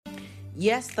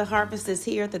Yes, the harvest is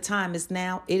here. The time is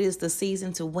now. It is the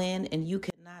season to win, and you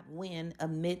cannot win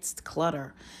amidst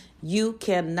clutter. You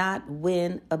cannot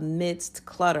win amidst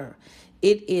clutter.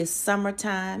 It is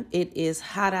summertime. It is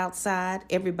hot outside.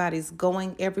 Everybody's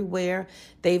going everywhere.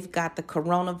 They've got the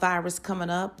coronavirus coming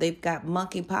up. They've got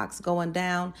monkeypox going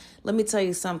down. Let me tell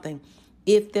you something.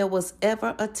 If there was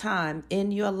ever a time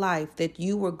in your life that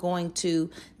you were going to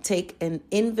take an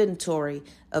inventory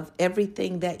of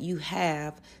everything that you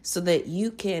have so that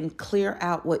you can clear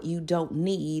out what you don't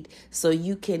need so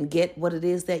you can get what it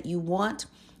is that you want,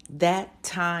 that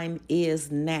time is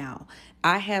now.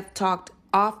 I have talked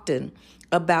often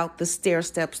about the stair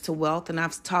steps to wealth, and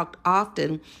I've talked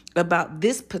often about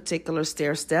this particular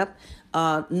stair step,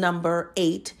 number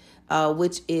 8,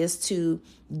 which is to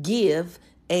give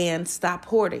and stop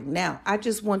hoarding. Now, I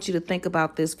just want you to think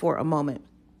about this for a moment.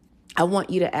 I want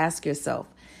you to ask yourself,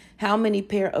 how many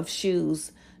pair of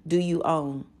shoes do you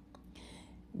own?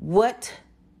 What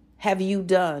have you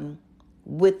done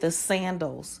with the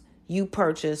sandals you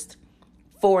purchased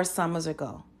 4 summers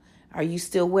ago? Are you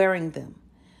still wearing them?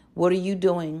 What are you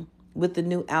doing with the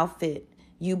new outfit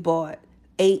you bought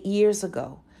 8 years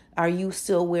ago? Are you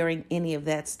still wearing any of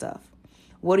that stuff?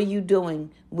 What are you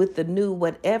doing with the new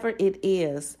whatever it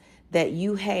is that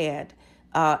you had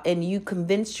and you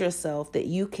convinced yourself that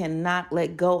you cannot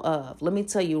let go of? Let me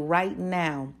tell you, right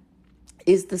now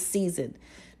is the season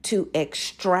to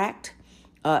extract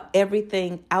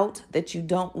everything out that you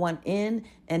don't want in.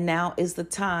 And now is the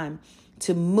time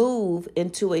to move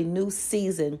into a new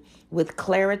season with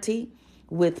clarity,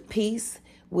 with peace,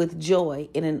 with joy.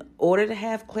 And in order to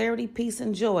have clarity, peace,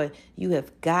 and joy, you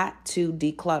have got to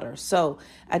declutter. So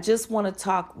I just want to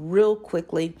talk real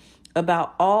quickly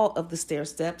about all of the stair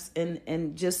steps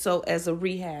and just so as a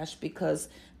rehash, because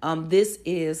this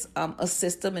is a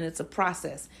system and it's a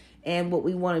process. And what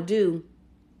we want to do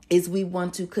is we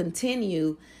want to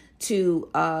continue to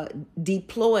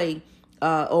deploy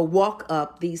or walk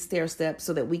up these stair steps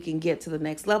so that we can get to the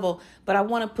next level. But I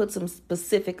want to put some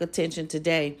specific attention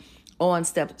today on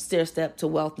stair step to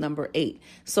wealth number 8.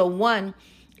 So 1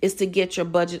 is to get your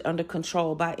budget under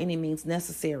control by any means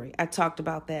necessary. I talked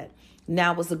about that.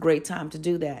 Now was a great time to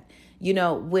do that. You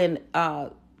know, when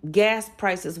gas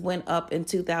prices went up in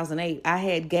 2008, I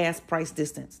had gas price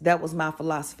distance. That was my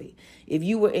philosophy. If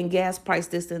you were in gas price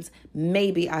distance,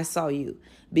 maybe I saw you,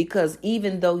 because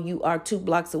even though you are 2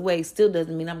 blocks away, still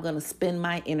doesn't mean I'm going to spend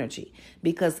my energy,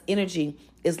 because energy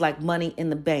is like money in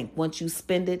the bank. Once you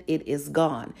spend it, it is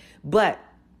gone. But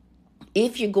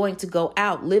if you're going to go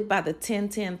out, live by the 10,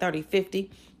 10, 30,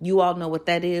 50. You all know what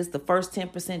that is. The first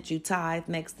 10% you tithe,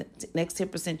 next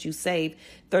 10% you save,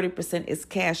 30% is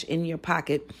cash in your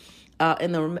pocket,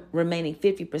 and the remaining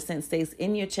 50% stays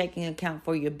in your checking account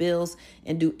for your bills,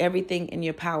 and do everything in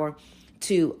your power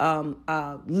to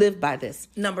live by this.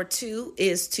 Number 2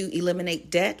 is to eliminate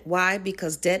debt. Why?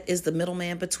 Because debt is the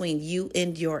middleman between you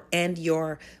and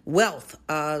your wealth.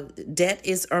 Debt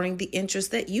is earning the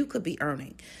interest that you could be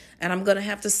earning. And I'm going to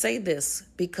have to say this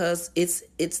because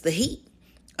it's the heat.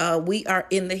 We are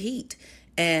in the heat.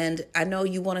 And I know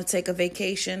you want to take a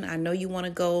vacation. I know you want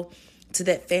to go to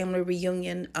that family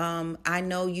reunion. I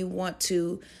know you want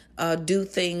to do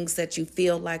things that you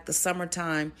feel like the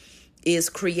summertime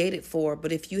is created for.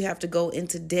 But if you have to go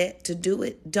into debt to do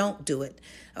it, don't do it.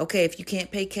 Okay, if you can't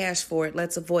pay cash for it,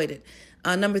 let's avoid it.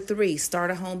 Number 3,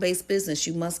 start a home-based business.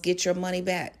 You must get your money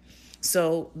back.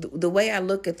 So the way I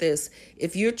look at this,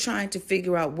 if you're trying to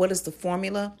figure out what is the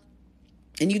formula,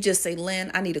 and you just say, Lynn,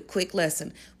 I need a quick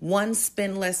lesson. 1,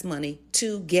 spend less money.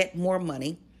 2, get more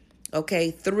money.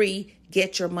 Okay. 3,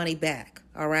 get your money back.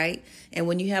 All right. And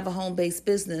when you have a home-based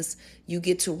business, you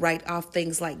get to write off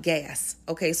things like gas.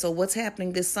 Okay. So what's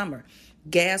happening this summer?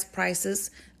 Gas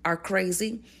prices are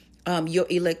crazy. Your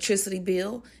electricity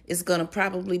bill is going to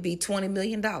probably be $20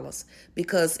 million,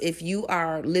 because if you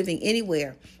are living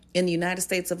anywhere in the United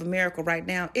States of America right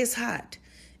now, it's hot.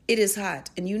 It is hot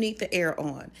and you need the air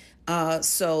on.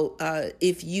 So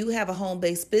if you have a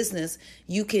home-based business,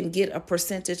 you can get a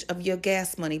percentage of your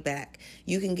gas money back.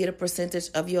 You can get a percentage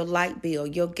of your light bill,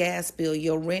 your gas bill,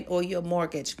 your rent or your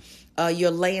mortgage,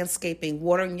 your landscaping,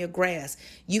 watering your grass.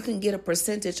 You can get a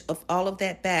percentage of all of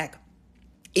that back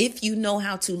if you know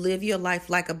how to live your life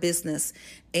like a business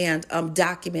and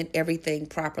document everything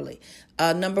properly.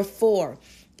 Number 4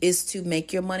 is to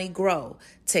make your money grow.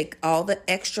 Take all the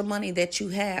extra money that you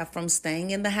have from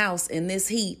staying in the house in this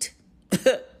heat,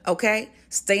 okay?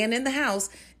 Staying in the house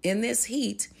in this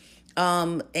heat,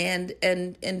 and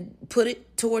put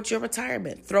it towards your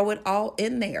retirement. Throw it all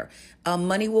in there.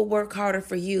 Money will work harder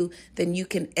for you than you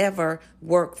can ever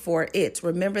work for it.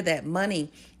 Remember that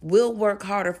money will work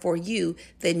harder for you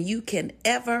than you can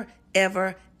ever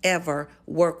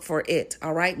work for it.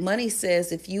 All right. Money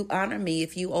says, if you honor me,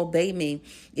 if you obey me,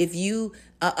 if you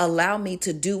allow me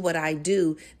to do what I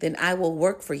do, then I will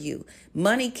work for you.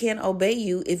 Money can't obey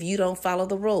you if you don't follow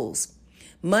the rules.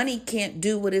 Money can't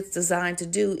do what it's designed to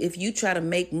do if you try to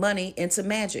make money into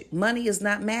magic. Money is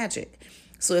not magic.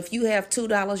 So if you have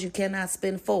 $2, you cannot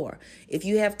spend $4. If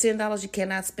you have $10, you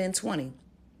cannot spend $20.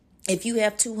 If you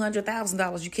have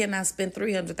 $200,000, you cannot spend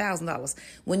 $300,000.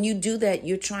 When you do that,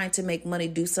 you're trying to make money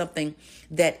do something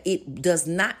that it does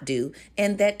not do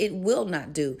and that it will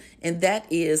not do. And that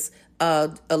is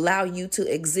allow you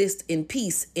to exist in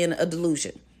peace in a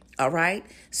delusion. All right.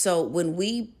 So when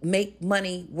we make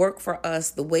money work for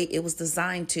us the way it was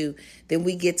designed to, then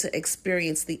we get to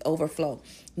experience the overflow.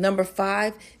 Number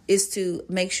 5 is to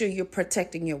make sure you're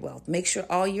protecting your wealth. Make sure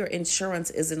all your insurance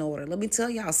is in order. Let me tell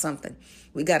y'all something.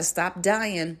 We got to stop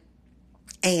dying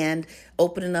and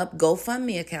opening up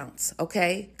GoFundMe accounts.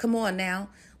 OK, come on now.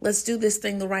 Let's do this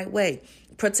thing the right way.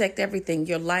 Protect everything,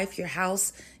 your life, your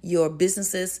house, your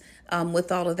businesses,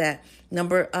 with all of that.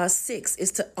 Number 6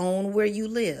 is to own where you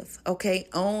live. OK,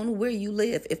 own where you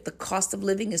live. If the cost of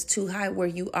living is too high where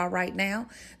you are right now,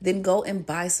 then go and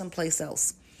buy someplace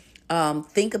else.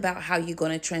 Think about how you're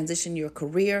going to transition your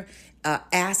career.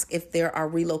 Ask if there are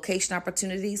relocation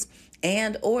opportunities,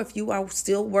 and or if you are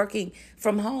still working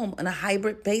from home on a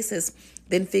hybrid basis,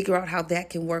 then figure out how that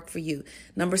can work for you.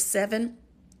 Number 7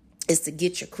 is to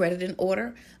get your credit in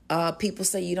order. People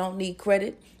say you don't need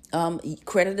credit.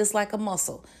 Credit is like a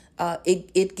muscle.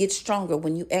 It gets stronger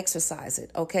when you exercise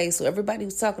it. Okay, so everybody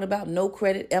who's talking about no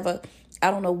credit ever, I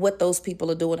don't know what those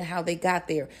people are doing and how they got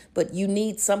there, but you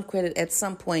need some credit at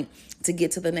some point to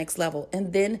get to the next level.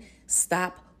 And then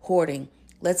stop hoarding.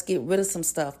 Let's get rid of some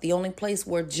stuff. The only place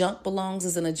where junk belongs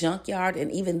is in a junkyard,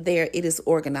 and even there it is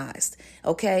organized.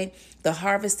 Okay, the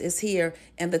harvest is here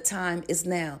and the time is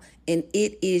now, and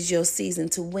it is your season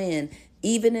to win.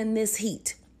 Even in this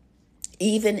heat,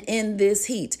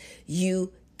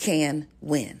 you can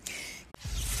win.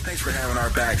 Thanks for having our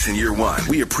backs in year 1.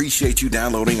 We appreciate you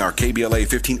downloading our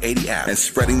KBLA 1580 app and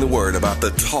spreading the word about the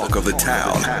talk of the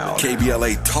town.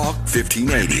 KBLA Talk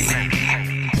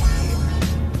 1580.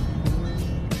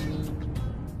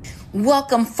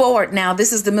 Welcome forward now.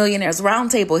 This is the Millionaires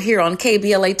Roundtable here on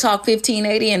KBLA Talk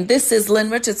 1580, and this is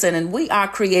Lynn Richardson, and we are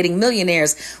creating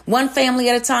millionaires one family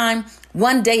at a time,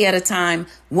 one day at a time,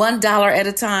 $1 at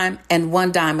a time, and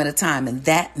one dime at a time, and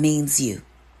that means you.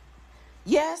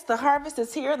 Yes, the harvest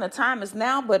is here and the time is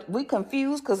now, but we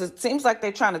confused because it seems like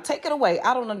they're trying to take it away.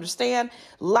 I don't understand.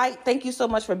 Lyte, thank you so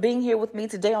much for being here with me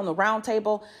today on the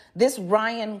roundtable. This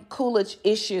Ryan Coolidge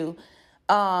issue,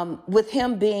 with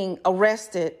him being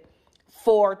arrested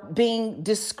for being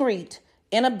discreet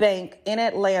in a bank in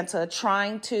Atlanta,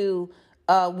 trying to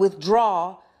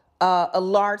withdraw a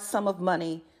large sum of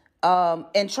money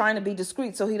and trying to be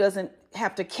discreet so he doesn't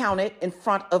have to count it in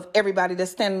front of everybody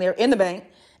that's standing there in the bank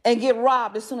and get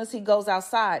robbed as soon as he goes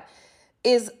outside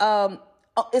is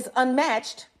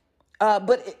unmatched,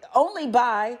 but only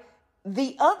by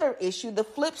the other issue, the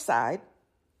flip side,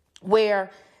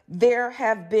 where there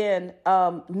have been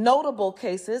notable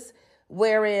cases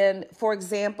wherein, for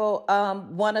example,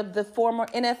 one of the former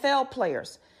NFL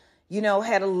players,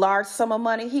 had a large sum of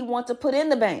money he wanted to put in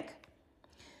the bank.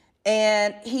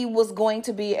 And he was going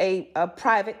to be a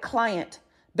private client,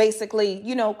 basically,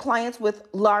 clients with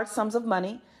large sums of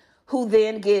money who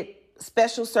then get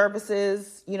special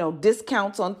services,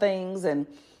 discounts on things and,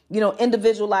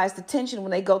 individualized attention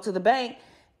when they go to the bank.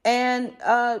 And,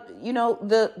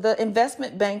 the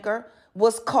investment banker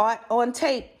was caught on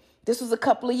tape. This was a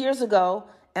couple of years ago,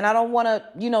 and I don't want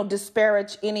to,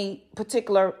 disparage any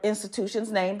particular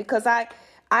institution's name because I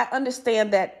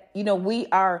understand that, we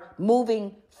are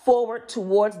moving forward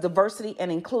towards diversity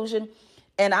and inclusion,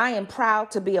 and I am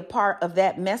proud to be a part of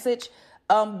that message.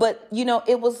 But,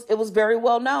 it was very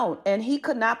well known, and he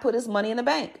could not put his money in the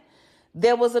bank.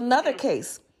 There was another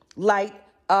case, like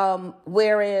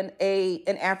wherein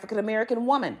an African-American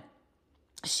woman,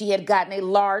 she had gotten a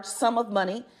large sum of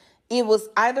money. It was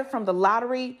either from the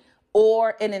lottery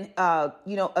or a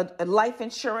life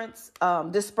insurance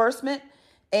disbursement.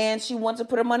 And she wanted to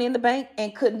put her money in the bank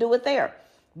and couldn't do it there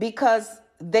because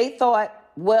they thought,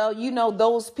 well,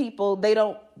 those people, they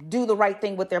don't do the right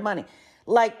thing with their money.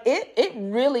 Like it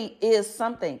really is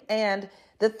something. And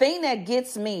the thing that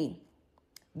gets me,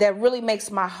 that really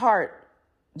makes my heart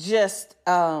just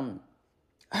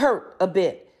hurt a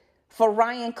bit for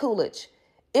Ryan Coolidge,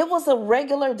 it was a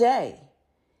regular day.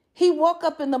 He woke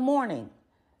up in the morning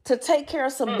to take care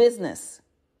of some business,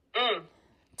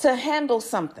 to handle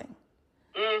something,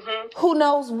 Who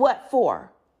knows what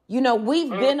for? You know, we've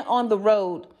been on the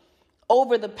road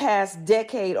over the past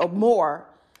decade or more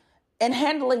and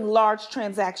handling large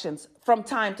transactions from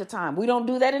time to time. We don't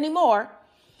do that anymore.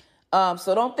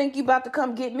 So don't think you about to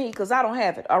come get me because I don't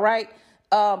have it. All right.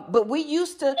 But we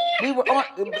were on,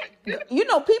 you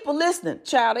know, people listening,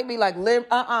 child, they be like,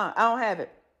 I don't have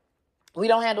it. We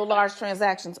don't handle large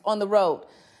transactions on the road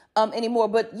anymore.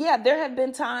 But yeah, there have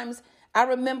been times I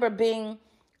remember being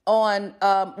on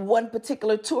one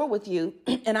particular tour with you,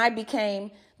 and I became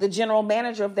the general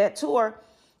manager of that tour.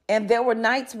 And there were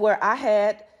nights where I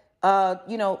had,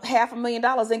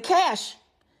 $500,000 in cash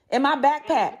in my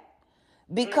backpack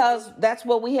because that's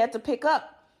what we had to pick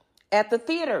up at the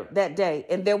theater that day.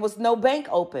 And there was no bank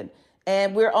open.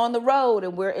 And we're on the road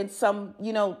and we're in some,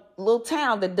 little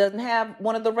town that doesn't have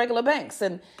one of the regular banks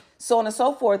and so on and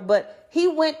so forth. But he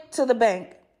went to the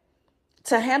bank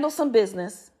to handle some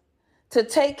business, to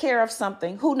take care of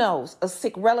something, who knows, a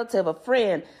sick relative, a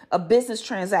friend, a business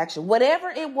transaction, whatever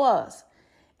it was.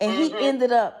 And he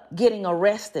ended up getting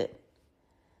arrested.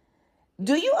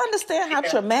 Do you understand how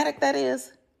traumatic that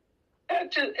is?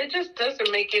 It just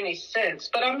doesn't make any sense.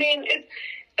 But I mean,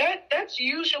 that's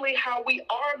usually how we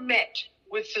are met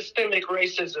with systemic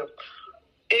racism.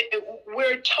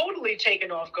 We're totally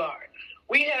taken off guard.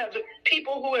 We have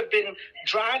people who have been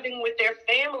driving with their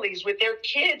families, with their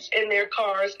kids in their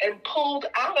cars and pulled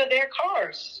out of their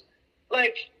cars.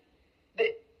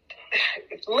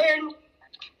 Lynn,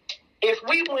 if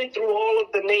we went through all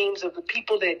of the names of the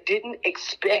people that didn't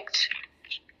expect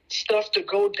stuff to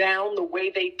go down the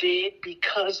way they did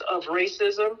because of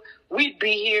racism, we'd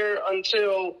be here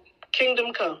until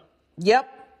kingdom come. Yep.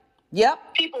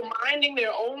 People minding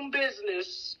their own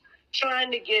business,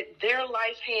 trying to get their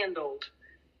life handled,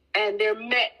 and they're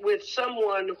met with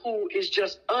someone who is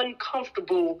just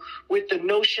uncomfortable with the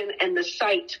notion and the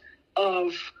sight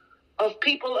of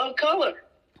people of color.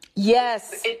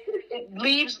 Yes. It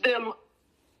leaves them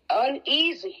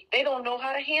uneasy. They don't know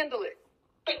how to handle it.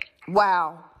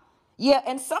 Wow. Yeah,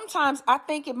 and sometimes I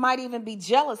think it might even be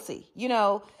jealousy. When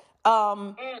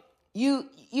a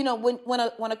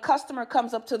customer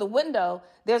comes up to the window,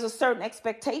 there's a certain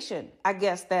expectation, I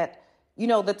guess, that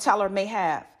the teller may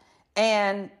have,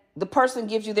 and the person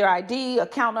gives you their ID,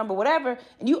 account number, whatever,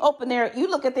 and you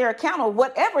look at their account or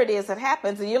whatever it is that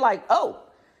happens, and you're like, oh,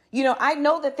 I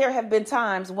know that there have been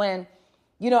times when,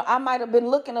 I might have been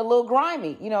looking a little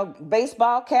grimy,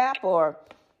 baseball cap or,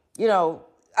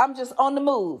 I'm just on the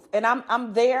move and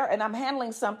I'm there and I'm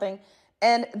handling something.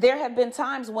 And there have been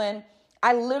times when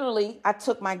I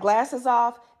took my glasses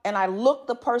off and I looked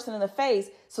the person in the face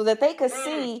so that they could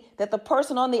see that the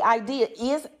person on the ID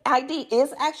is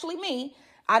actually me.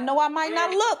 I know I might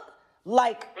not look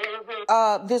like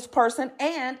this person.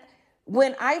 And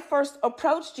when I first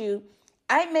approached you,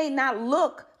 I may not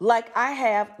look like I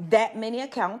have that many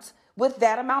accounts with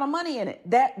that amount of money in it.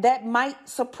 That might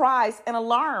surprise and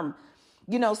alarm,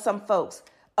 some folks,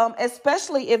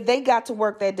 especially if they got to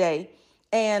work that day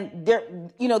and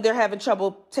they're having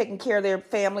trouble taking care of their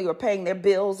family or paying their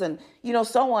bills and,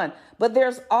 so on. But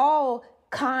there's all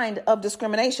kind of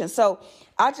discrimination. So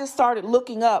I just started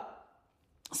looking up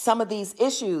some of these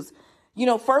issues.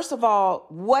 First of all,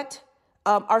 what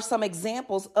are some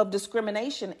examples of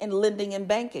discrimination in lending and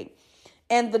banking?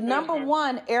 And the number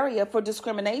one area for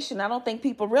discrimination, I don't think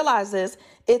people realize this,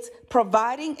 it's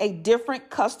providing a different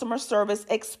customer service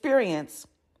experience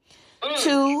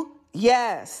to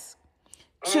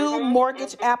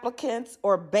mortgage applicants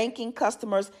or banking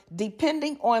customers,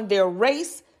 depending on their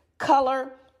race,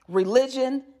 color,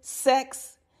 religion,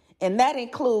 sex, and that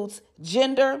includes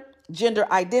gender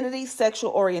identity,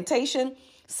 sexual orientation,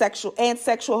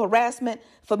 sexual harassment,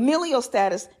 familial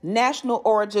status, national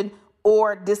origin,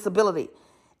 or disability.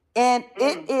 And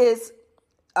it is,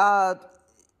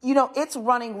 it's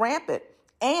running rampant.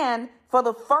 And for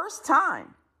the first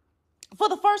time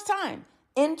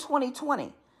in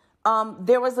 2020,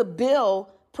 there was a bill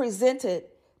presented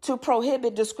to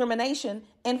prohibit discrimination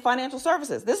in financial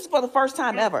services. This is for the first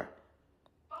time ever.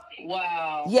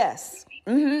 Wow. Yes.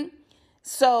 Mm-hmm.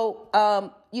 So,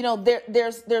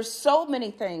 there's so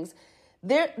many things.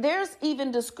 There's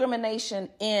even discrimination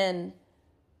in,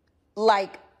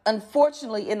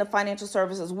 unfortunately, in the financial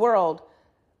services world.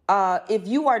 If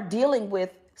you are dealing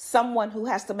with someone who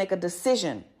has to make a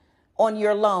decision on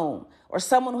your loan or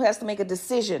someone who has to make a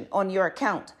decision on your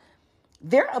account,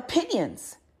 their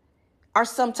opinions are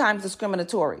sometimes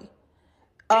discriminatory.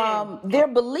 Their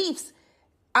beliefs.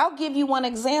 I'll give you one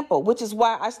example, which is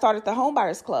why I started the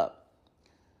Homebuyers Club.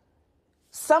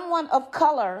 Someone of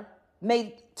color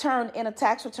may turn in a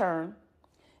tax return,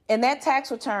 and that tax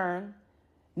return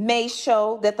may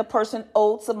show that the person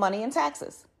owed some money in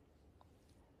taxes.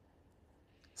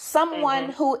 Someone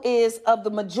who is of the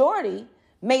majority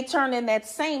may turn in that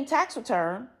same tax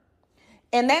return,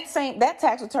 and that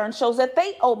tax return shows that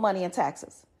they owe money in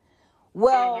taxes.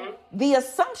 Well, the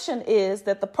assumption is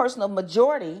that the person of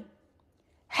majority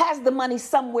has the money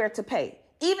somewhere to pay,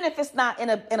 even if it's not in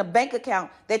a bank account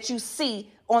that you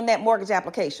see on that mortgage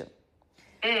application.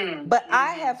 But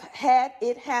I have had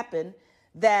it happen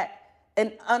that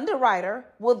an underwriter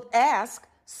will ask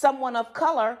someone of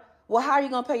color, well, how are you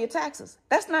going to pay your taxes?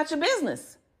 That's not your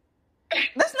business.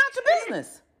 That's not your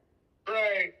business.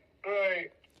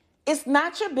 Right. It's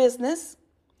not your business.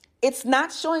 It's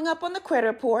not showing up on the credit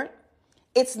report.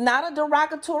 It's not a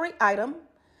derogatory item.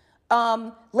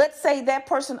 Let's say that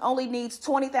person only needs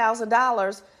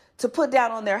 $20,000 to put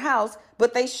down on their house,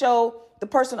 but they show the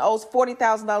person owes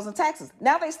 $40,000 in taxes.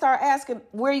 Now they start asking,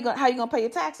 how are you going to pay your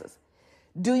taxes?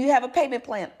 Do you have a payment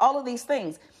plan? All of these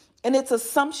things. And it's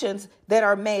assumptions that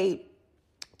are made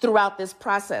throughout this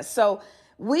process. So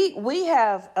we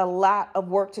have a lot of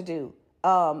work to do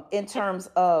in terms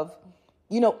of,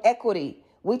 equity.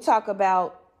 We talk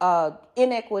about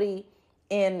inequity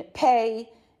in pay,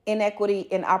 inequity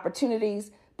in opportunities.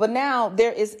 But now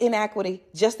there is inequity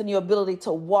just in your ability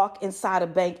to walk inside a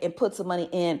bank and put some money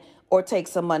in or take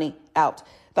some money out.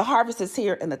 The harvest is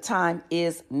here and the time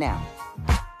is now.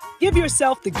 Give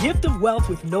yourself the gift of wealth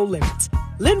with no limits.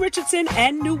 Lynn Richardson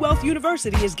and New Wealth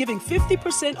University is giving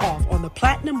 50% off on the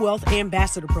Platinum Wealth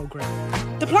Ambassador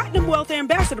Program. The Platinum Wealth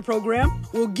Ambassador Program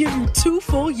will give you 2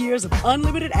 full years of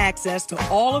unlimited access to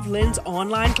all of Lynn's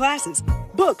online classes,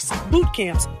 books, boot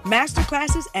camps, master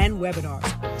classes, and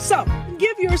webinars. So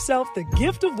give yourself the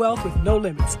gift of wealth with no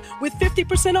limits with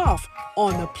 50% off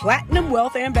on the Platinum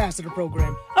Wealth Ambassador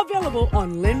Program, available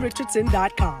on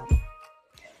lynnrichardson.com.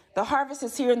 The harvest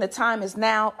is here and the time is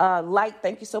now. Lyte,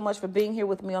 thank you so much for being here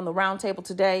with me on the roundtable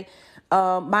today.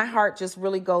 My heart just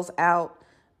really goes out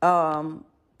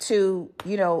to,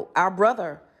 our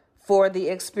brother for the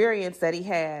experience that he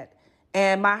had.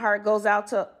 And my heart goes out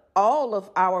to all of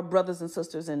our brothers and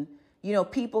sisters and,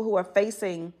 people who are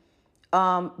facing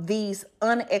these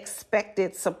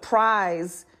unexpected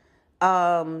surprise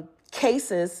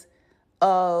cases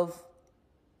of.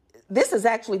 This is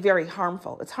actually very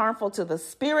harmful. It's harmful to the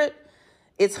spirit.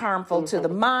 It's harmful to the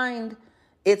mind.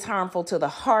 It's harmful to the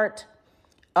heart.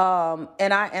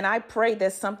 And I pray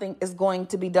that something is going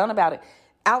to be done about it.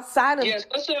 Outside of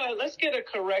let's get a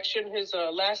correction. His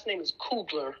last name is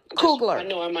Kugler. Kugler. I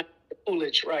know I might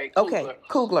Coolidge, right? Okay,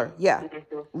 Kugler. Yeah,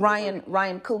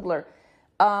 Ryan Kugler.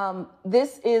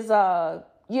 This is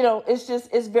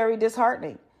it's very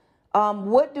disheartening.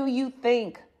 What do you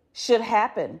think should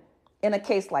happen in a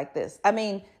case like this? I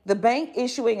mean, the bank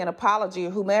issuing an apology or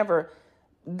whomever,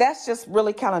 that's just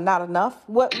really kind of not enough.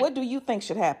 What do you think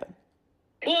should happen?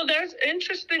 Well, there's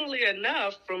interestingly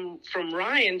enough from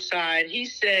Ryan's side, he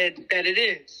said that it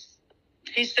is.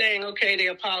 He's saying, okay, they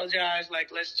apologize.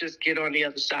 Like, let's just get on the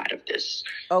other side of this.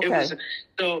 Okay.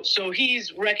 So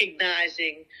he's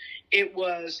recognizing it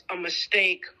was a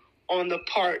mistake on the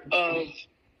part of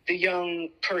the young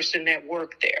person that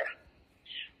worked there.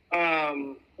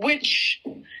 Which,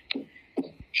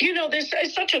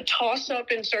 it's such a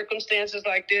toss-up in circumstances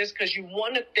like this because you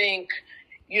want to think,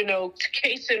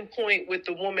 case in point with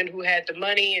the woman who had the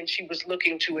money and she was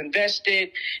looking to invest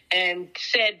it and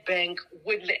said bank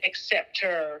wouldn't accept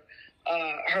her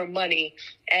money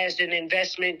as an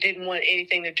investment, didn't want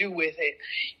anything to do with it.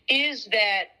 Is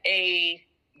that a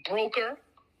broker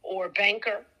or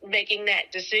banker making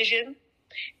that decision,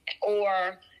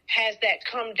 or has that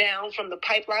come down from the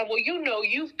pipeline? Well,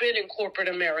 you've been in corporate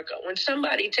America. When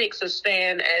somebody takes a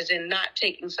stand, as in not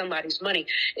taking somebody's money,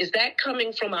 is that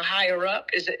coming from a higher up?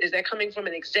 Is that coming from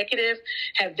an executive?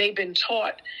 Have they been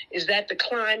taught? Is that the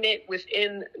climate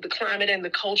and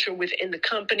the culture within the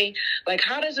company? Like,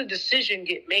 how does a decision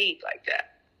get made like that?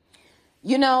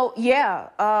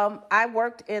 I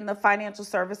worked in the financial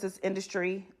services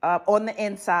industry on the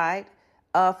inside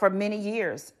for many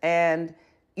years. And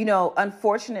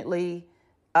unfortunately,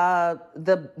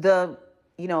 the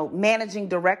managing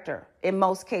director in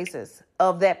most cases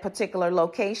of that particular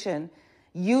location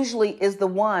usually is the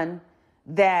one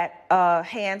that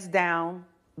hands down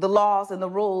the laws and the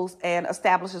rules and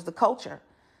establishes the culture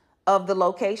of the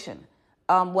location.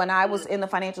 When I was in the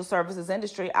financial services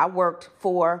industry, I worked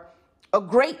for a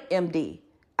great MD.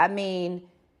 I mean,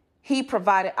 he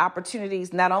provided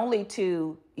opportunities not only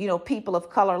to people of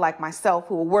color like myself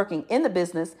who were working in the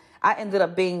business. I ended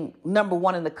up being number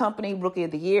 1 in the company, rookie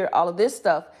of the year, all of this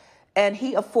stuff. And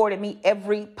he afforded me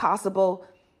every possible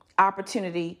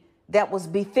opportunity that was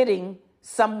befitting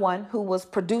someone who was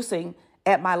producing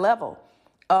at my level.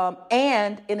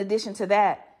 And in addition to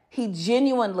that, he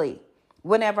genuinely,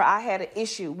 whenever I had an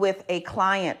issue with a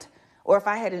client, or if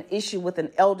I had an issue with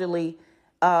an elderly,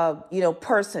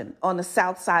 person on the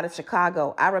south side of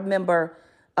Chicago, I remember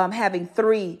having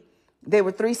they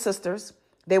were three sisters.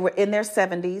 They were in their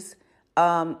 70s.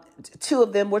 Two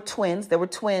of them were twins. They were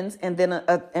twins, and then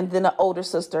an older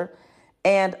sister.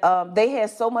 And they had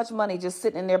so much money just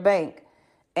sitting in their bank.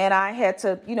 And I had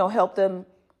to, help them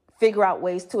figure out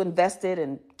ways to invest it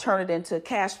and turn it into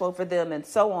cash flow for them and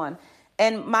so on.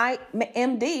 And my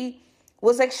MD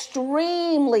was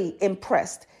extremely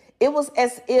impressed. It was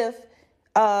as if,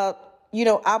 I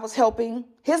was helping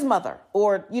his mother,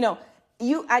 or,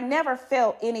 I never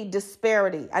felt any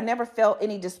disparity. I never felt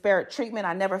any disparate treatment.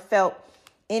 I never felt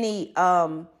any,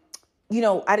 I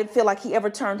didn't feel like he ever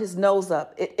turned his nose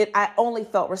up. I only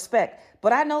felt respect.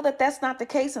 But I know that that's not the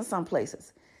case in some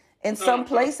places. In some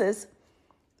places,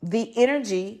 the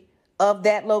energy of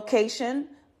that location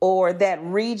or that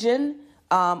region,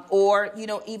 or,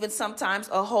 even sometimes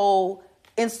a whole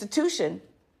institution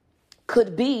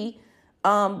could be,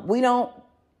 we don't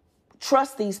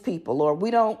trust these people, or we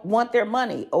don't want their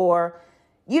money, or,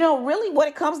 really what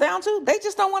it comes down to, they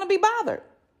just don't want to be bothered.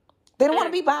 They don't want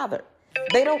to be bothered.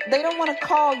 They don't want to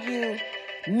call you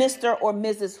Mr. or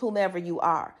Mrs. whomever you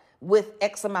are with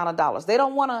X amount of dollars. They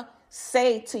don't want to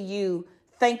say to you,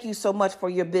 thank you so much for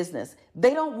your business.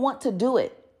 They don't want to do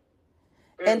it.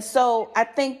 And so I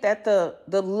think that the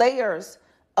layers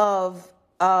of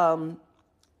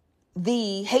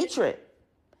the hatred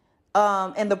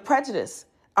and the prejudice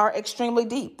are extremely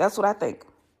deep. That's what I think.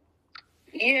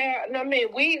 Yeah, I mean,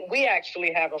 we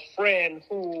actually have a friend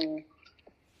who,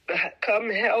 come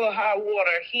hell or high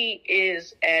water, he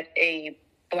is at a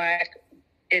black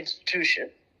institution,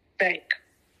 bank.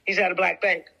 He's at a black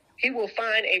bank. He will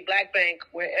find a black bank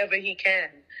wherever he can.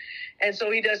 And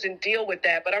so he doesn't deal with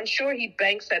that. But I'm sure he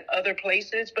banks at other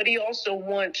places, but he also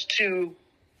wants to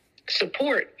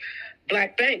support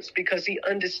black banks because he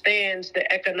understands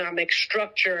the economic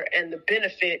structure and the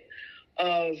benefit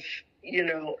of,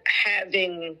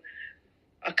 having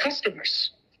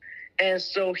customers. And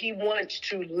so he wants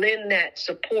to lend that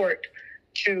support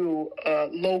to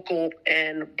local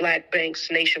and black banks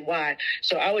nationwide.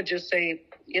 So I would just say,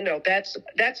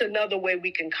 that's another way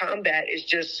we can combat, is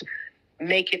just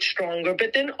make it stronger,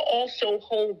 but then also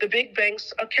hold the big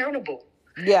banks accountable.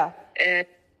 Yeah. And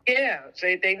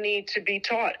they need to be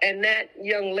taught. And that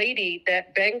young lady,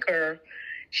 that banker,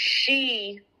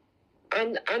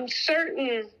 I'm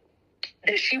certain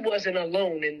that she wasn't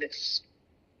alone in this.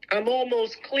 I'm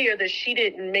almost clear that she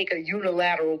didn't make a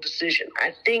unilateral decision.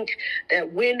 I think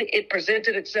that when it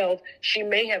presented itself, she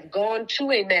may have gone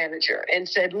to a manager and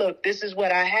said, look, this is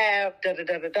what I have,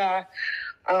 da-da-da-da-da.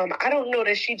 I don't know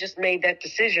that she just made that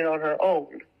decision on her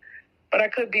own, but I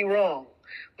could be wrong.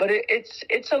 But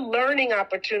it's a learning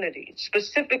opportunity,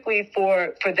 specifically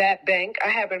for that bank. I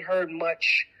haven't heard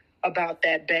much about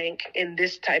that bank in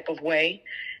this type of way.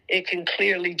 It can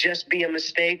clearly just be a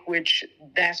mistake, which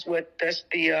that's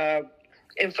the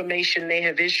information they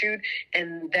have issued.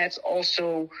 And that's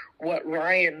also what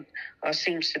Ryan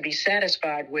seems to be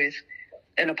satisfied with,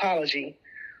 an apology.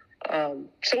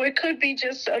 So it could be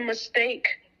just a mistake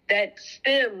that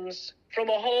stems from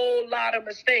a whole lot of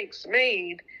mistakes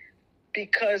made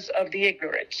because of the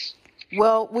ignorance.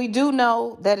 Well, we do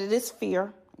know that it is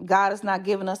fear. God has not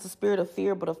given us the spirit of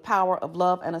fear, but of power, of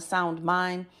love, and a sound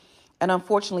mind. And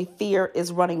unfortunately, fear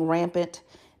is running rampant.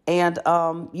 And,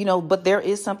 but there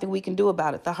is something we can do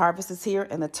about it. The harvest is here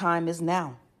and the time is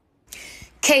now.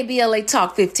 KBLA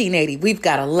Talk 1580. We've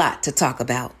got a lot to talk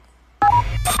about.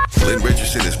 Lynn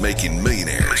Richardson is making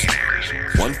millionaires.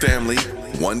 One family,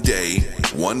 one day,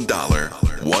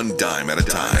 $1, one dime at a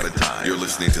time. You're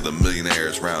listening to the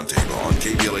Millionaires Roundtable on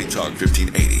KBLA Talk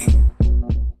 1580.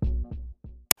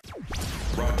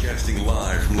 Broadcasting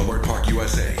live from Leimert Park,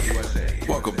 USA.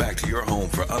 Welcome back to your home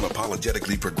for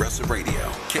unapologetically progressive radio,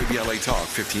 KBLA Talk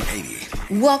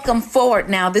 1580. Welcome forward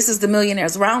now. This is the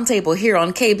Millionaires Roundtable here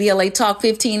on KBLA Talk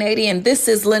 1580, and this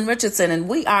is Lynn Richardson, and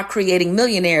we are creating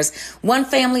millionaires one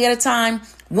family at a time,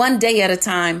 one day at a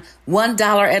time, $1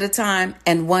 at a time,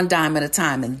 and one dime at a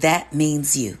time, and that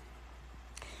means you.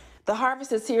 The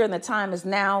harvest is here and the time is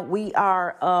now. We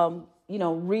are,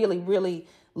 really, really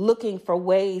looking for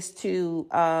ways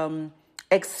to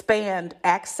expand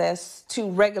access to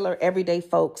regular everyday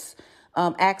folks,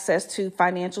 access to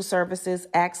financial services,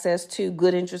 access to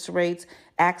good interest rates,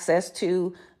 access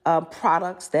to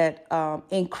products that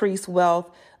increase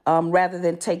wealth rather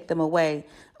than take them away.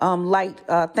 Lyte,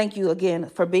 thank you again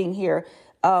for being here.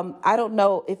 I don't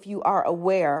know if you are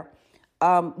aware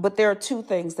But there are two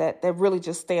things that really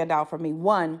just stand out for me.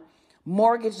 One,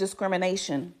 mortgage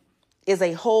discrimination is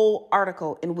a whole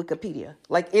article in Wikipedia.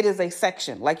 Like, it is a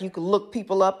section. Like, you can look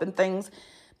people up and things.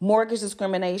 Mortgage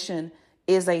discrimination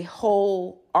is a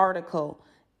whole article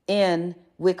in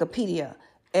Wikipedia.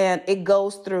 And it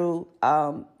goes through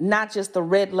not just the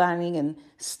redlining and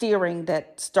steering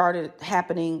that started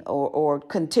happening or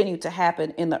continued to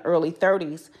happen in the early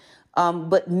 30s,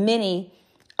 but many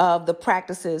of the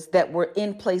practices that were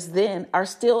in place then are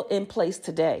still in place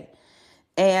today.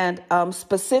 And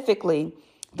specifically,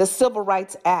 the Civil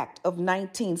Rights Act of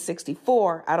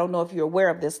 1964, I don't know if you're aware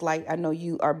of this, Lyte. I know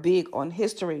you are big on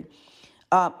history.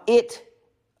 It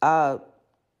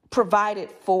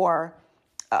provided for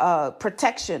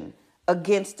protection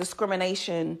against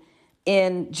discrimination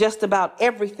in just about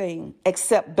everything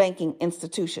except banking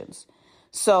institutions.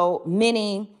 So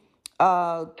many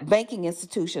banking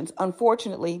institutions,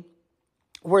 unfortunately,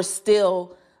 were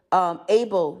still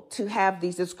able to have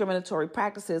these discriminatory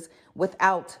practices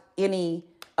without any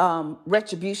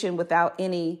retribution, without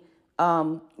any,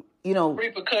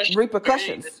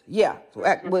 repercussions. Yeah,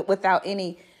 without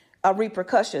any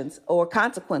repercussions or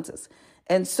consequences.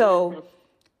 And so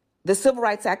the Civil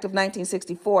Rights Act of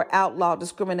 1964 outlawed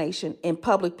discrimination in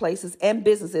public places and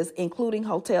businesses, including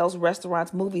hotels,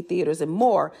 restaurants, movie theaters, and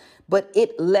more, but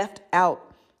it left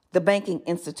out the banking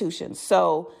institutions.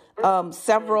 So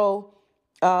several,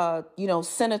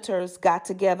 senators got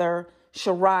together: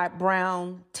 Sherrod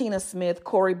Brown, Tina Smith,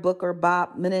 Cory Booker,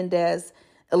 Bob Menendez,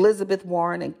 Elizabeth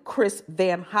Warren, and Chris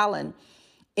Van Hollen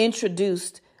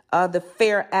introduced the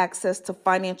Fair Access to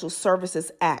Financial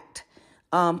Services Act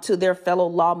to their fellow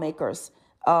lawmakers.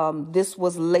 This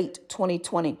was late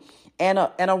 2020. And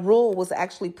a rule was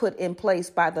actually put in place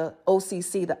by the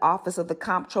OCC, the Office of the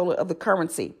Comptroller of the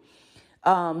Currency,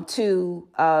 to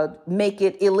make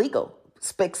it illegal,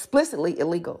 explicitly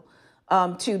illegal,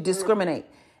 to discriminate.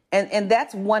 And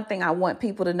that's one thing I want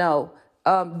people to know.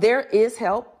 There is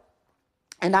help.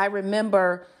 And I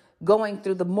remember going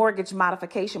through the mortgage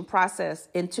modification process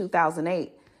in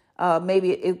 2008.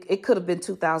 Maybe it could have been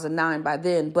 2009 by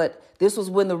then, but this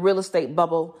was when the real estate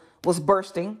bubble was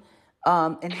bursting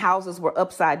and houses were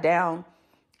upside down.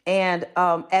 And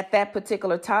at that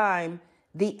particular time,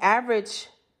 the average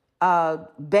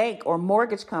bank or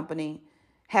mortgage company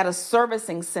had a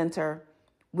servicing center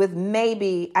with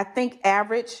maybe, I think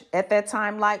average at that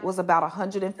time, Lyte, was about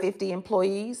 150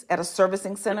 employees at a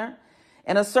servicing center.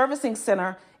 And a servicing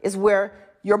center is where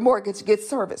your mortgage gets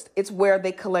serviced. It's where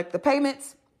they collect the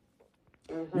payments,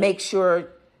 make sure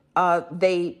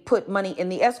they put money in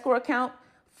the escrow account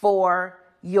for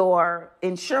your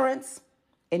insurance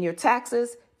and your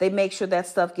taxes. They make sure that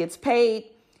stuff gets paid.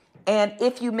 And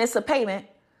if you miss a payment,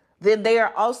 then they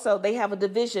have a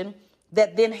division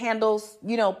that then handles,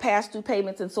 past due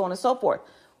payments and so on and so forth.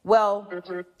 Well,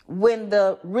 when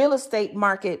the real estate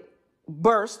market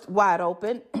burst wide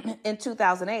open in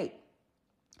 2008,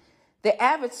 the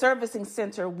average servicing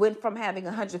center went from having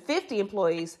 150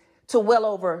 employees to well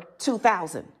over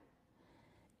 2,000.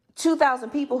 2,000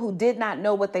 people who did not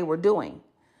know what they were doing,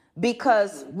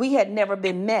 because we had never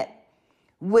been met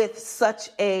with such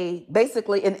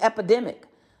basically an epidemic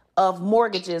of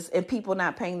mortgages and people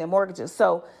not paying their mortgages.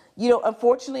 So,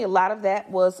 unfortunately, a lot of that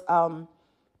was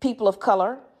people of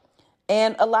color.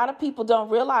 And a lot of people don't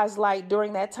realize, like,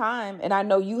 during that time, and I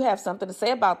know you have something to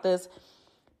say about this,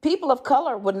 people of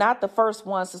color were not the first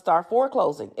ones to start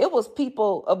foreclosing. It was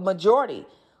people of majority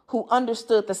who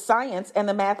understood the science and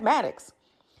the mathematics.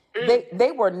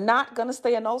 They were not going to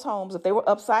stay in those homes if they were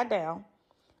upside down.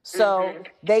 So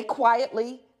they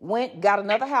quietly went, got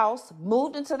another house,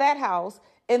 moved into that house,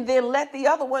 and then let the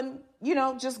other one,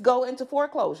 just go into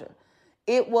foreclosure.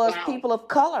 It was people of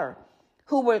color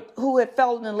who had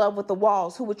fallen in love with the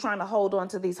walls, who were trying to hold on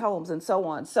to these homes and so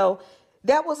on. So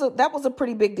that was a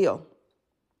pretty big deal.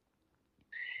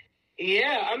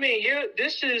 Yeah, I mean,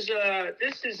 this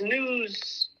is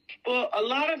news. Well, a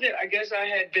lot of it, I guess, I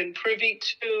had been privy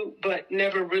to, but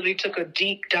never really took a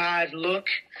deep dive look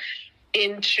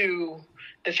into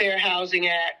the Fair Housing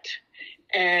Act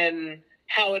and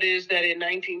how it is that in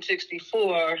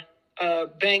 1964,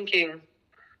 banking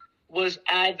was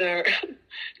either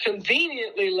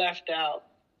conveniently left out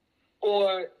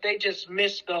or they just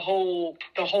missed the whole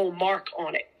mark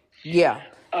on it. Yeah.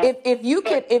 If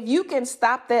you can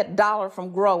stop that dollar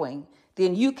from growing,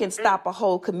 then you can stop a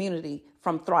whole community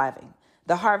from thriving.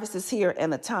 The harvest is here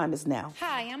and the time is now.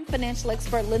 Hi, I'm financial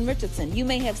expert Lynn Richardson. You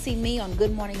may have seen me on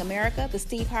Good Morning America, The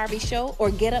Steve Harvey Show, or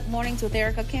Get Up Mornings with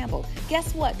Erica Campbell.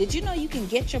 Guess what? Did you know you can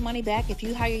get your money back if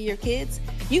you hire your kids?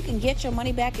 You can get your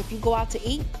money back if you go out to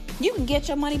eat. You can get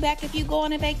your money back if you go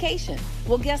on a vacation.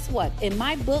 Well, guess what? In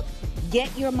my book,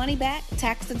 Get Your Money Back,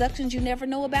 Tax Deductions You Never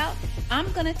Know About,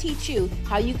 I'm going to teach you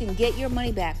how you can get your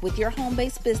money back with your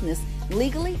home-based business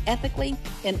legally, ethically,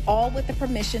 and all with the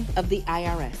permission of the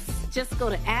IRS. Just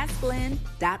go to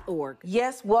asklynn.org.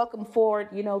 Yes, welcome forward.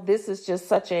 You know, this is just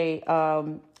such a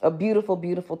beautiful,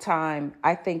 beautiful time,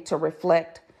 I think, to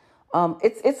reflect.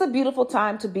 It's a beautiful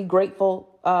time to be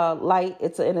grateful, Lyte.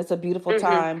 It's a beautiful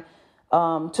time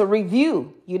to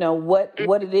review, you know, what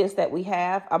it is that we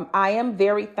have. I am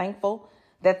very thankful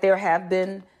that there have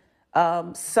been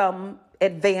some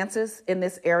advances in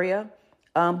this area,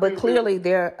 but clearly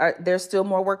there's still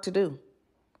more work to do.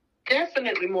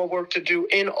 Definitely more work to do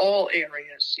in all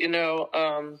areas. You know,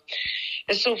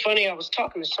 it's so funny. I was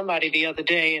talking to somebody the other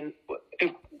day, and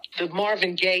the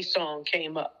Marvin Gaye song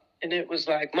came up, and it was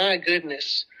like, my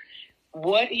goodness,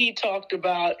 what he talked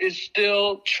about is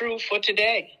still true for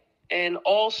today. In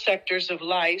all sectors of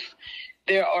life,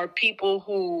 there are people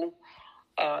who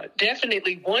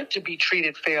definitely want to be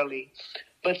treated fairly,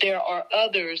 but there are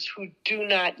others who do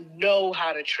not know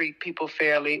how to treat people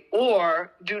fairly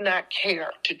or do not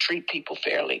care to treat people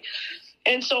fairly.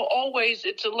 And so always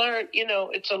it's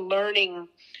a learning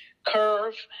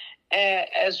curve,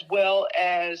 as well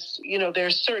as, you know,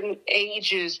 there's certain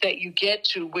ages that you get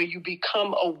to where you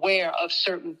become aware of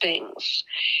certain things.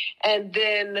 And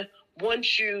then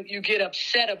once you get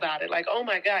upset about it, like, oh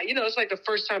my God, you know, it's like the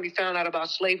first time you found out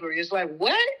about slavery. It's like,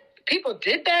 what? People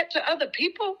did that to other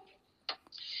people?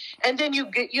 And then you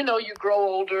get, you know, you grow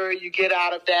older, you get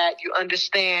out of that, you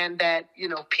understand that, you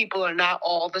know, people are not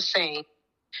all the same,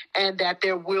 and that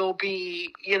there will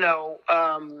be, you know,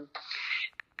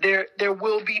 there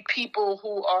will be people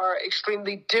who are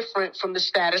extremely different from the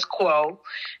status quo,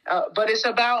 but it's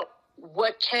about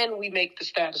what can we make the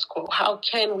status quo? How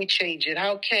can we change it?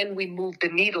 How can we move the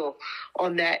needle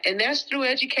on that? And that's through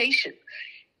education.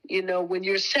 You know, when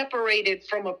you're separated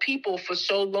from a people for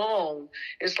so long,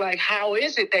 it's like, how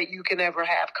is it that you can ever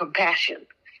have compassion?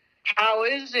 How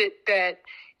is it that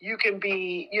you can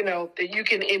be, you know, that you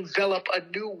can envelop a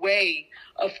new way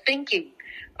of thinking,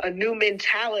 a new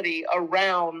mentality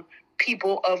around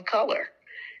people of color?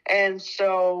 And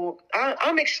so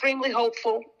I'm extremely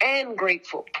hopeful and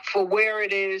grateful for where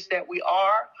it is that we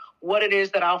are, what it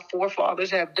is that our forefathers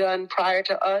have done prior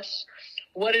to us,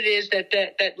 what it is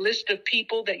that list of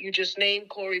people that you just named,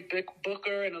 Cory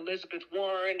Booker and Elizabeth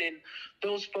Warren, and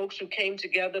those folks who came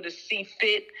together to see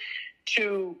fit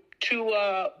to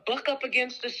buck up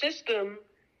against the system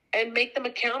and make them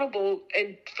accountable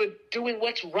and for doing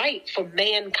what's right for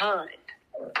mankind.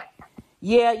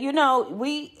 Yeah, you know,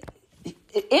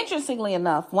 interestingly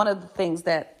enough, one of the things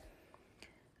that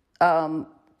kind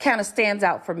of stands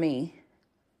out for me,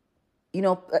 you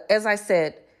know, as I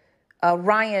said,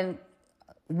 Ryan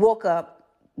woke up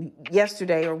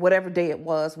yesterday or whatever day it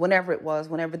was,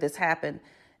 whenever this happened,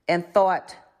 and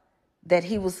thought that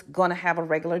he was going to have a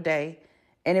regular day,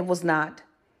 and it was not.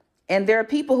 And there are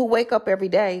people who wake up every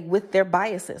day with their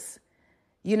biases.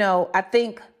 You know, I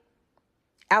think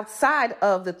outside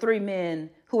of the three men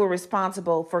who were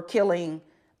responsible for killing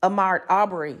Ahmaud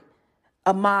Arbery,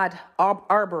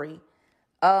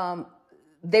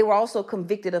 they were also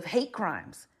convicted of hate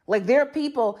crimes. Like, there are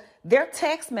people, their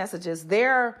text messages,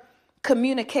 their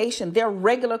communication, their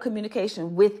regular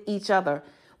communication with each other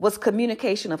was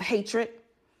communication of hatred,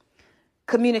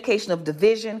 communication of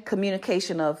division,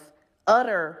 communication of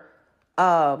utter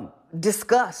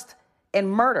disgust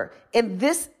and murder. And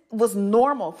this was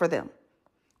normal for them.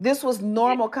 This was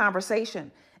normal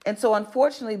conversation. And so,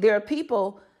 unfortunately, there are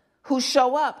people who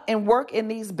show up and work in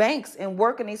these banks and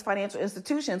work in these financial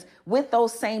institutions with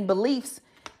those same beliefs.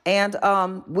 And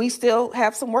we still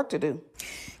have some work to do.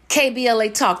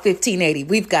 KBLA Talk 1580.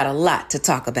 We've got a lot to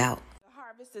talk about. The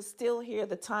harvest is still here.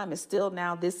 The time is still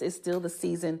now. This is still the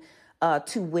season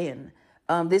to win.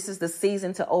 This is the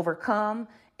season to overcome.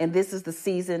 And this is the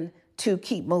season to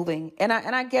keep moving. And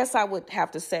I guess I would have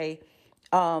to say,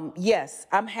 yes,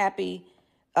 I'm happy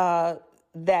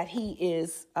that he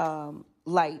is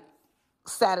like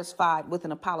satisfied with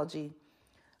an apology.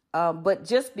 But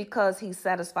just because he's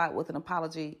satisfied with an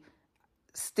apology,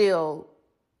 still,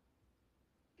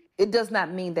 it does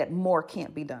not mean that more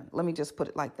can't be done. Let me just put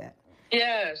it like that.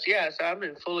 Yes, I'm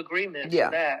in full agreement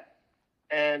with that.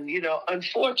 And, you know,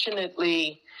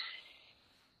 unfortunately,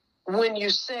 when you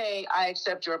say, I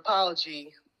accept your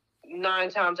apology, 9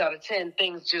 times out of 10,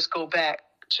 things just go back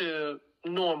to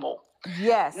normal.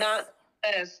 Yes. Not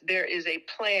unless there is a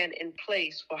plan in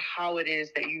place for how it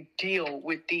is that you deal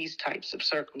with these types of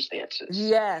circumstances.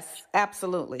 Yes,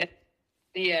 absolutely.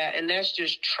 Yeah, and that's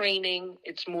just training.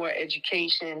 It's more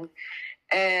education.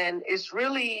 And it's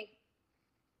really,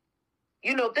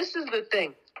 this is the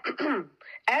thing.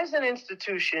 As an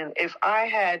institution, if I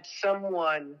had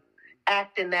someone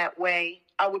act in that way,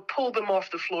 I would pull them off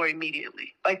the floor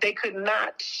immediately. Like, they could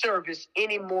not service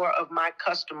any more of my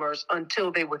customers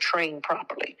until they were trained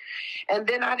properly. And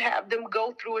then I'd have them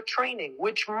go through a training,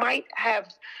 which might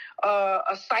have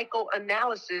a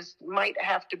psychoanalysis might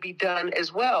have to be done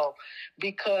as well.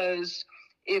 Because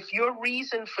if your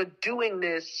reason for doing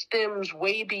this stems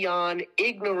way beyond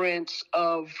ignorance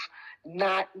of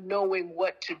not knowing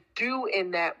what to do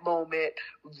in that moment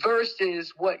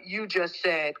versus what you just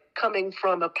said, coming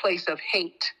from a place of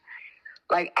hate.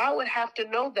 Like, I would have to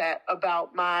know that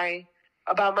about my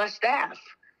staff,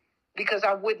 because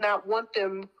I would not want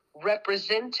them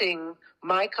representing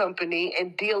my company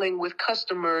and dealing with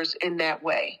customers in that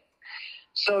way.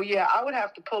 So yeah, I would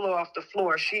have to pull her off the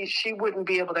floor. She wouldn't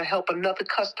be able to help another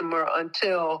customer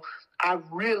until I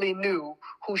really knew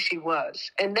who she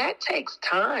was. And that takes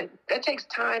time. That takes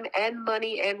time and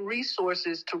money and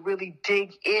resources to really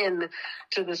dig in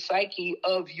to the psyche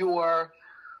of your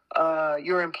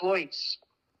employees.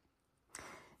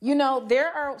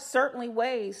 There are certainly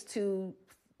ways to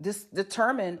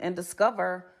determine and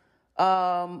discover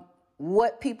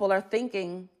what people are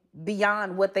thinking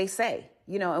beyond what they say,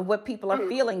 and what people are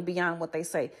feeling beyond what they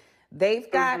say.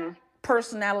 They've got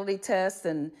personality tests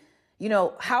and,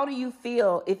 how do you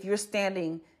feel if you're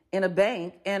standing in a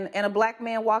bank and a black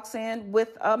man walks in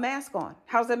with a mask on?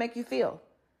 How does that make you feel?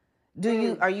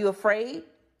 Are you afraid?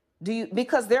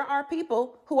 Because there are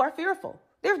people who are fearful.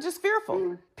 They're just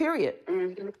fearful, period.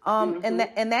 And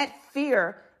that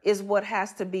fear is what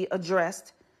has to be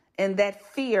addressed. And that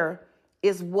fear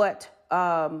is what,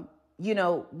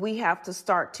 we have to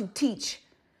start to teach.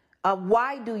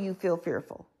 Why do you feel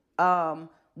fearful?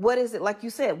 What is it? Like you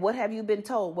said, what have you been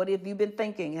told? What have you been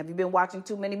thinking? Have you been watching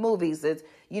too many movies? It's,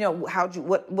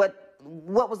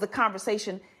 what was the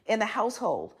conversation in the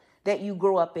household that you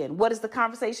grew up in? What is the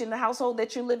conversation in the household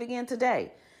that you're living in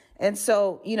today? And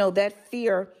so, that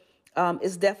fear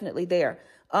is definitely there.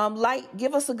 Lyte,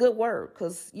 give us a good word,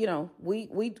 because,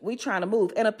 we trying to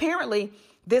move. And apparently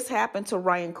this happened to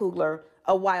Ryan Coogler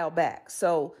a while back.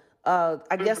 So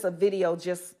I guess a video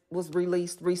just was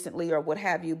released recently or what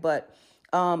have you. But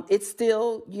it's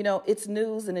still, it's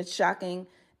news and it's shocking.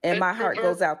 And my heart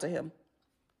goes out to him.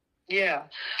 Yeah.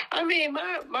 I mean,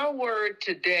 my word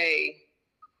today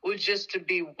was just to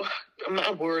be,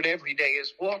 my word every day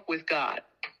is walk with God.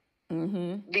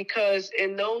 Because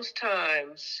in those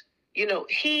times,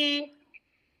 he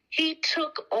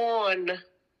took on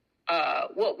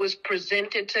what was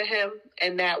presented to him,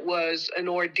 and that was an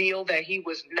ordeal that he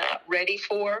was not ready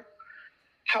for.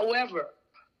 However,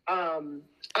 I'm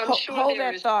sure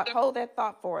hold that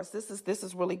thought for us. This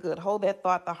is really good. Hold that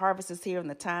thought. The harvest is here and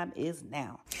the time is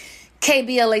now.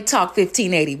 KBLA Talk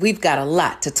 1580. We've got a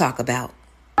lot to talk about.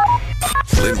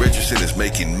 Lynn Richardson is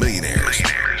making millionaires.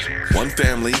 One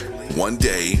family, one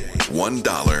day, $1,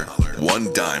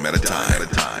 $1 at a time.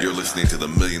 You're listening to the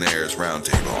Millionaires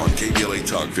Roundtable on KBLA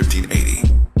Talk 1580.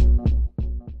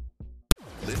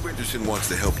 Lynn Richardson wants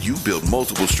to help you build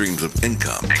multiple streams of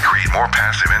income and create more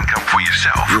passive income for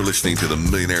yourself. You're listening to the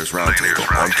Millionaires Roundtable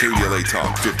on KBLA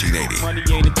Talk 1580. Money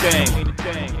ain't a thing.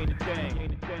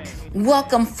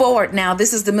 Welcome forward now.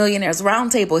 This is the Millionaires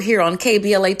Roundtable here on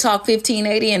KBLA Talk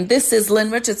 1580, and this is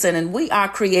Lynn Richardson, and we are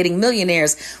creating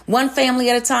millionaires one family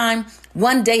at a time,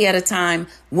 one day at a time,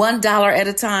 $1 at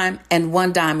a time, and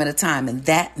 $1 at a time, and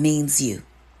that means you.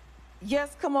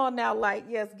 Yes, come on now, Lyte.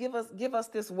 Yes, give us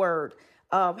this word.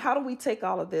 How do we take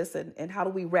all of this and how do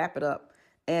we wrap it up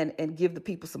and give the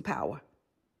people some power?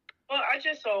 Well, I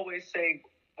just always say,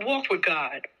 walk with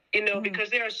God. Because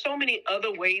there are so many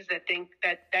other ways that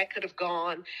that could have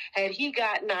gone. Had he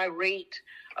gotten irate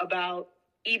about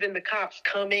even the cops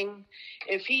coming,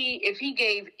 if he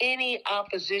gave any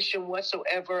opposition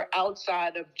whatsoever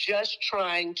outside of just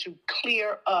trying to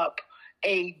clear up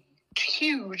a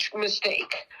huge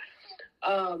mistake,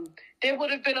 there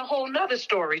would have been a whole nother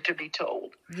story to be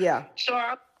told. Yeah. So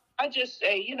I just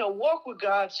say, walk with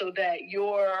God so that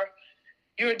your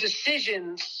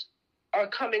decisions are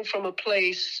coming from a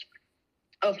place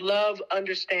of love,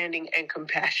 understanding, and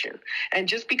compassion. And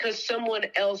just because someone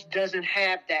else doesn't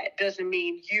have that doesn't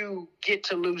mean you get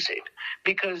to lose it,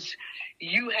 because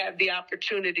you have the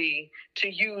opportunity to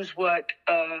use what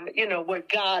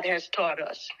God has taught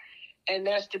us. And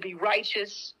that's to be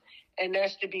righteous, and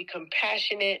that's to be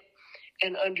compassionate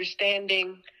and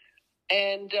understanding.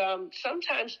 And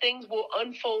sometimes things will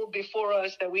unfold before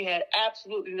us that we had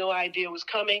absolutely no idea was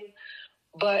coming.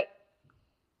 But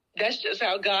That's just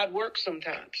how God works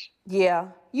sometimes. Yeah,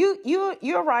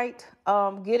 you're right.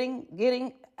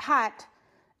 Getting hot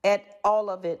at all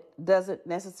of it doesn't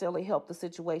necessarily help the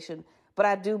situation. But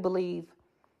I do believe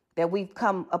that we've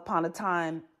come upon a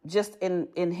time just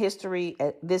in history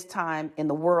at this time in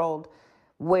the world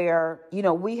where,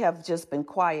 we have just been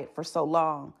quiet for so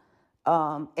long.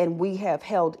 And we have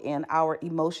held in our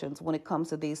emotions when it comes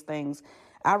to these things.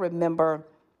 I remember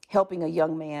helping a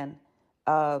young man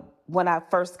when I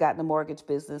first got in the mortgage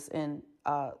business, and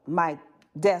my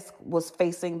desk was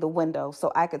facing the window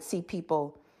so I could see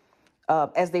people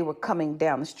as they were coming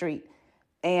down the street.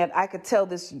 And I could tell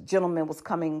this gentleman was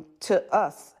coming to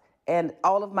us, and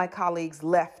all of my colleagues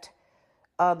left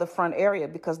the front area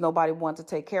because nobody wanted to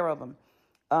take care of him.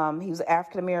 He was an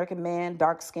African-American man,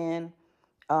 dark skin,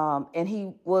 and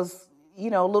he was,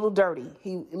 a little dirty.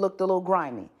 He looked a little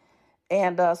grimy.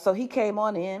 And so he came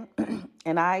on in,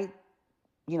 and I,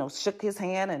 shook his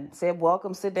hand and said,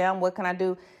 welcome, sit down, what can I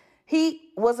do?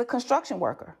 He was a construction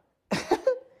worker.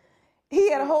 He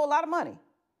had a whole lot of money.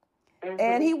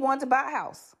 And he wanted to buy a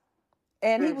house.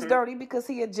 And he was dirty because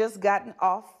he had just gotten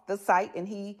off the site and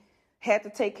he had to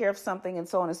take care of something and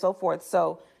so on and so forth.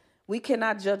 So we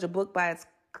cannot judge a book by its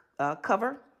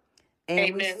cover. And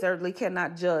Amen. We certainly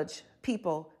cannot judge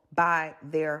people by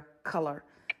their color.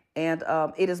 And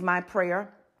it is my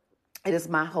prayer, it is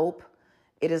my hope,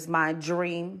 it is my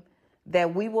dream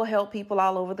that we will help people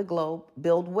all over the globe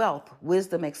build wealth,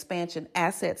 wisdom, expansion,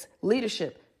 assets,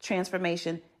 leadership,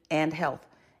 transformation, and health.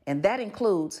 And that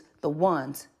includes the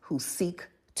ones who seek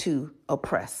to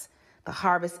oppress. The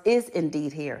harvest is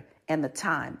indeed here, and the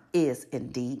time is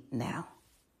indeed now.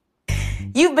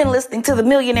 You've been listening to the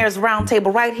Millionaires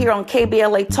Roundtable right here on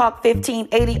KBLA Talk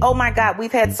 1580. Oh my God,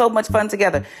 we've had so much fun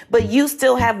together, but you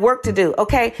still have work to do,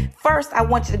 okay? First, I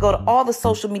want you to go to all the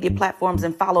social media platforms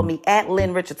and follow me at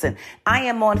Lynn Richardson. I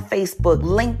am on Facebook,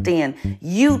 LinkedIn,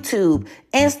 YouTube,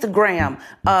 Instagram,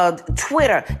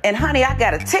 Twitter, and honey, I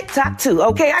got a TikTok too,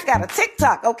 okay? I got a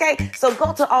TikTok, okay? So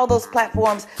go to all those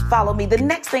platforms, follow me. The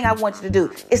next thing I want you to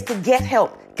do is to get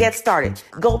help. Get started.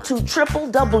 Go to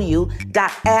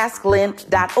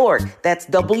www.asklynn.org. That's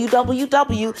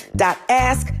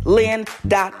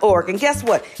www.asklynn.org. And guess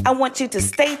what? I want you to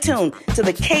stay tuned to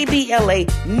the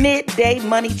KBLA Midday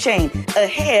Money Chain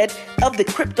ahead of the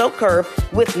crypto curve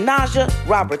with Naja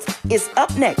Roberts. Is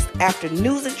up next after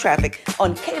news and traffic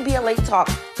on KBLA Talk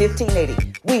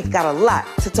 1580. We've got a lot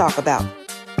to talk about.